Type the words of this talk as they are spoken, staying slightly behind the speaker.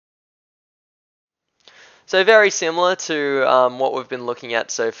So very similar to what we've been looking at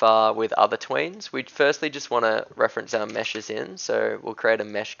so far with other tweens. We firstly just want to reference our meshes in. So we'll create a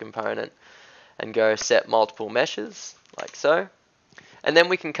mesh component and go set multiple meshes, like so. And then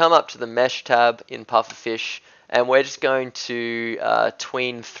we can come up to the mesh tab in Pufferfish, and we're just going to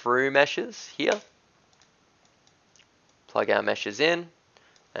tween through meshes here. Plug our meshes in,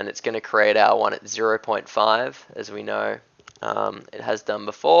 and it's going to create our one at 0.5, as we know it has done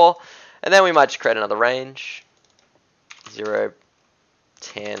before. And then we might just create another range, 0,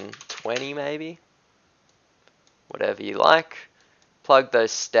 10, 20 maybe, whatever you like. Plug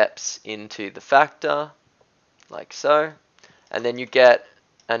those steps into the factor, like so. And then you get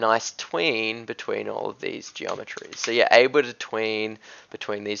a nice tween between all of these geometries. So you're able to tween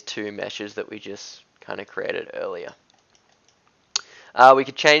between these two meshes that we just kind of created earlier. We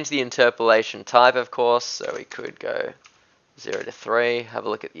could change the interpolation type, of course, so we could go 0 to 3, have a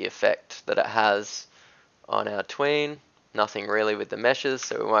look at the effect that it has on our tween. Nothing really with the meshes,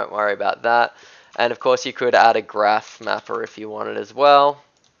 so we won't worry about that. And of course you could add a graph mapper if you wanted as well.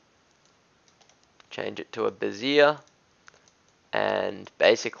 Change it to a Bezier, and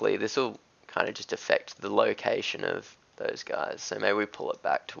basically this will kind of just affect the location of those guys. So maybe we pull it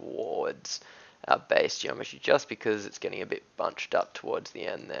back towards our base geometry just because it's getting a bit bunched up towards the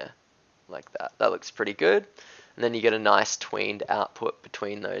end there, like that. That looks pretty good. And then you get a nice tweened output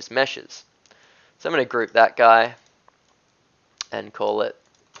between those meshes. So I'm going to group that guy and call it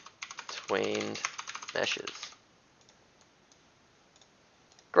tweened meshes.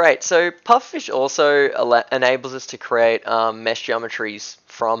 Great, so Pufferfish also enables us to create mesh geometries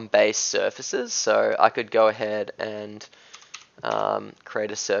from base surfaces. So I could go ahead and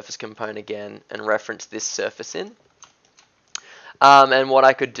create a surface component again and reference this surface in. And what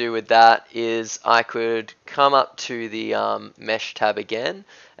I could do with that is I could come up to the mesh tab again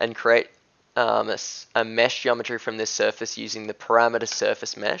and create a mesh geometry from this surface using the parameter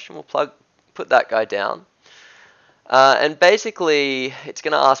surface mesh, and we'll put that guy down. And basically it's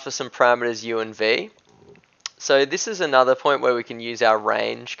going to ask for some parameters u and v. So this is another point where we can use our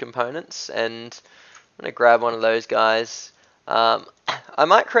range components, and I'm going to grab one of those guys. I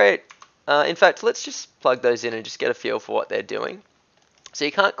might create, in fact, let's just plug those in and just get a feel for what they're doing. So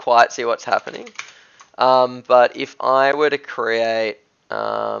you can't quite see what's happening, but if I were to create,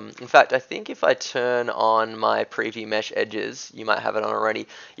 in fact, I think if I turn on my preview mesh edges, you might have it on already,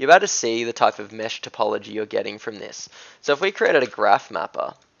 you're about to see the type of mesh topology you're getting from this. So if we created a graph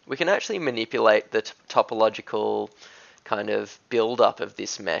mapper, we can actually manipulate the topological kind of build up of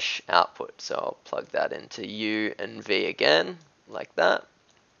this mesh output. So I'll plug that into U and V again, like that.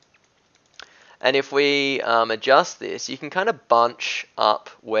 And if we adjust this, you can kind of bunch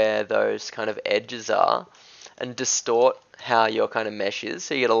up where those kind of edges are and distort how your kind of mesh is.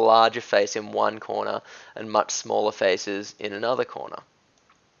 So you get a larger face in one corner and much smaller faces in another corner.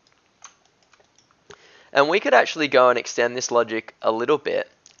 And we could actually go and extend this logic a little bit,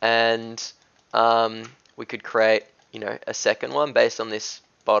 and we could create, a second one based on this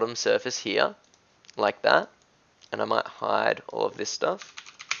bottom surface here, like that. And I might hide all of this stuff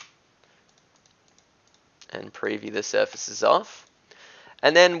and preview the surfaces off.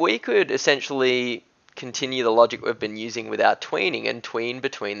 And then we could essentially continue the logic we've been using with our tweening and tween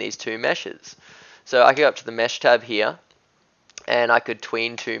between these two meshes. So I could go up to the mesh tab here, and I could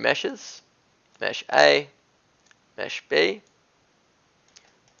tween two meshes, mesh A, mesh B.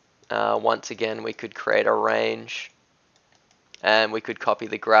 Once again, we could create a range, and we could copy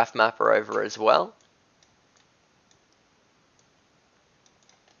the graph mapper over as well.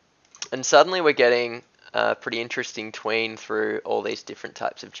 And suddenly we're getting a pretty interesting tween through all these different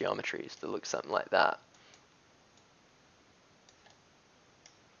types of geometries that look something like that.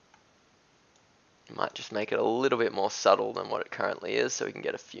 You might just make it a little bit more subtle than what it currently is so we can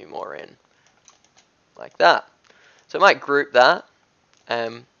get a few more in, like that. So I might group that,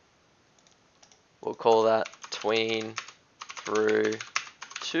 and we'll call that tween through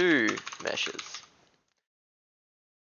two meshes.